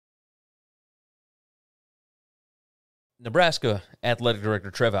Nebraska Athletic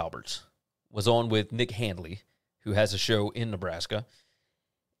Director Trev Alberts was on with Nick Handley, who has a show in Nebraska,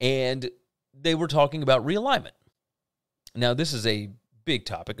 and they were talking about realignment. Now, this is a big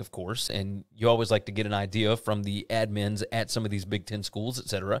topic, of course, and you always like to get an idea from the admins at some of these Big Ten schools, et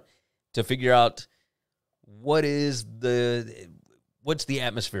cetera, to figure out what's the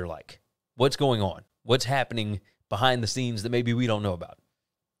atmosphere like, what's going on, what's happening behind the scenes that maybe we don't know about.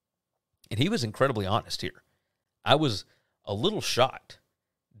 And he was incredibly honest here. I was a little shocked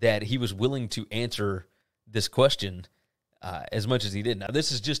that he was willing to answer this question as much as he did. Now,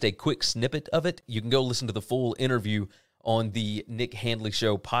 this is just a quick snippet of it. You can go listen to the full interview on the Nick Handley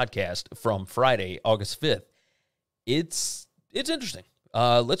Show podcast from Friday, August 5th. It's interesting.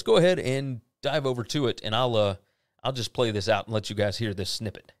 Let's go ahead and dive over to it, and I'll just play this out and let you guys hear this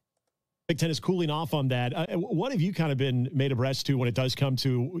snippet. Big Ten is cooling off on that. What have you kind of been made abreast to when it does come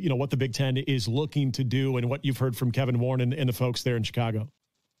to, what the Big Ten is looking to do and what you've heard from Kevin Warren and the folks there in Chicago?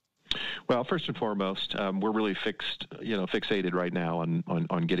 Well, first and foremost, we're really fixated right now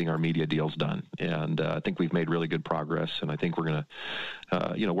on getting our media deals done, and I think we've made really good progress. And I think we're going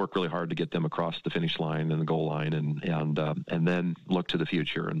to, work really hard to get them across the finish line and the goal line, and then look to the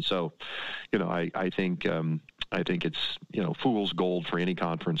future. And so, I think it's fool's gold for any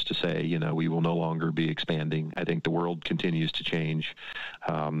conference to say we will no longer be expanding. I think the world continues to change.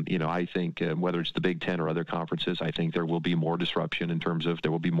 I think whether it's the Big Ten or other conferences, I think there will be more disruption in terms of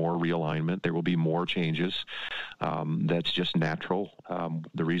there will be more realignment. There will be more changes. That's just natural.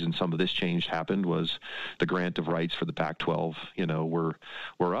 The reason some of this change happened was the grant of rights for the Pac-12,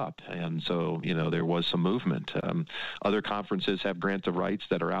 were up. And so, there was some movement. Other conferences have grants of rights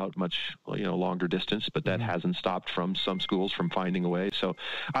that are out much, longer distance, but that hasn't stopped from some schools from finding a way. So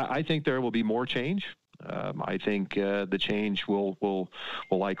I think there will be more change. I think the change will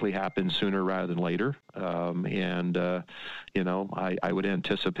likely happen sooner rather than later. I would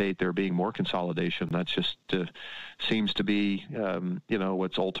anticipate there being more consolidation. That's just seems to be,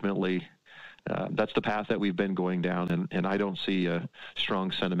 what's ultimately that's the path that we've been going down. And I don't see a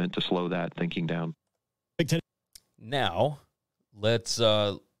strong sentiment to slow that thinking down. Now, let's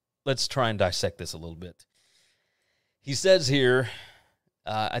try and dissect this a little bit. He says here,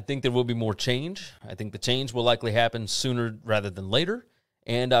 I think there will be more change. I think the change will likely happen sooner rather than later,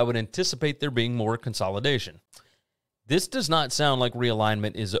 and I would anticipate there being more consolidation. This does not sound like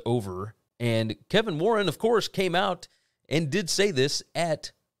realignment is over, and Kevin Warren, of course, came out and did say this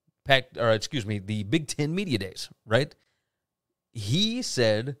at the Big Ten Media Days, right? He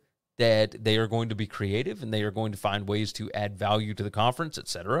said that they are going to be creative and they are going to find ways to add value to the conference,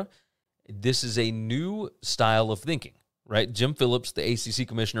 etc. This is a new style of thinking, right? Jim Phillips, the ACC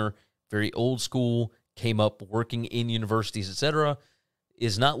commissioner, very old school, came up working in universities, etc.,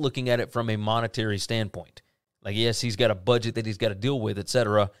 is not looking at it from a monetary standpoint. Like, yes, he's got a budget that he's got to deal with,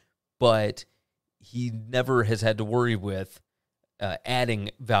 etc., but he never has had to worry with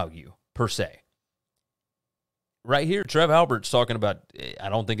adding value, per se. Right here, Trev Alberts talking about, I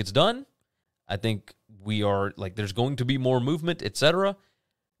don't think it's done. I think we are, there's going to be more movement, etc.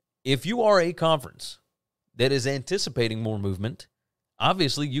 If you are a conference that is anticipating more movement,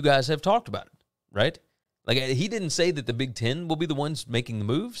 obviously you guys have talked about it, right? He didn't say that the Big Ten will be the ones making the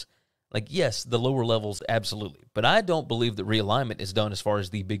moves. Yes, the lower levels, absolutely. But I don't believe that realignment is done as far as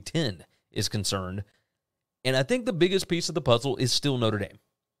the Big Ten is concerned. And I think the biggest piece of the puzzle is still Notre Dame.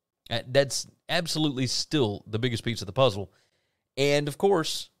 That's absolutely still the biggest piece of the puzzle. And, of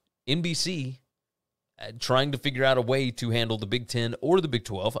course, NBC trying to figure out a way to handle the Big Ten or the Big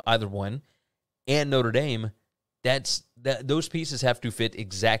 12, either one, and Notre Dame, those pieces have to fit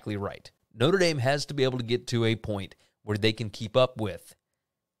exactly right. Notre Dame has to be able to get to a point where they can keep up with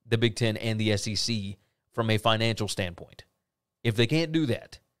the Big Ten and the SEC from a financial standpoint. If they can't do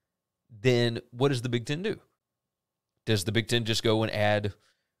that, then what does the Big Ten do? Does the Big Ten just go and add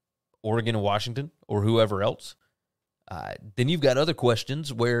Oregon and Washington or whoever else? Then you've got other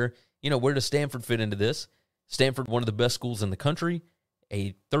questions where, where does Stanford fit into this? Stanford, one of the best schools in the country,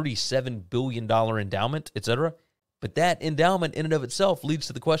 a $37 billion endowment, etc. But that endowment in and of itself leads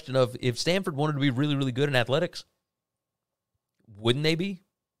to the question of, if Stanford wanted to be really, really good in athletics, wouldn't they be?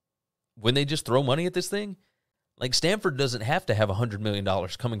 Wouldn't they just throw money at this thing? Stanford doesn't have to have $100 million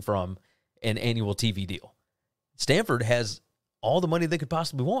coming from an annual TV deal. Stanford has all the money they could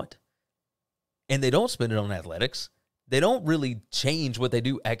possibly want. And they don't spend it on athletics. They don't really change what they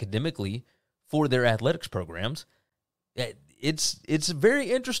do academically for their athletics programs. It's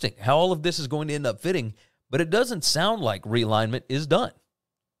very interesting how all of this is going to end up fitting, but it doesn't sound like realignment is done,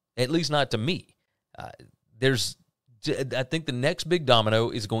 at least not to me. I think the next big domino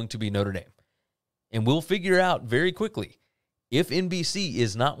is going to be Notre Dame. And we'll figure out very quickly if NBC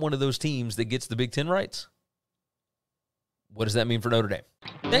is not one of those teams that gets the Big Ten rights. What does that mean for Notre Dame?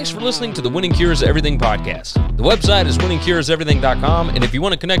 Thanks for listening to the Winning Cures Everything podcast. The website is winningcureseverything.com, and if you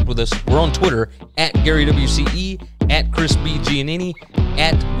want to connect with us, we're on Twitter at GaryWCE, at Chris B. Giannini,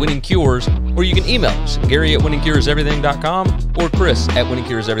 at Winning Cures, or you can email us, Gary at winningcureseverything.com or Chris at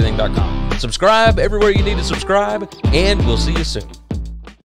winningcureseverything.com. Subscribe everywhere you need to subscribe, and we'll see you soon.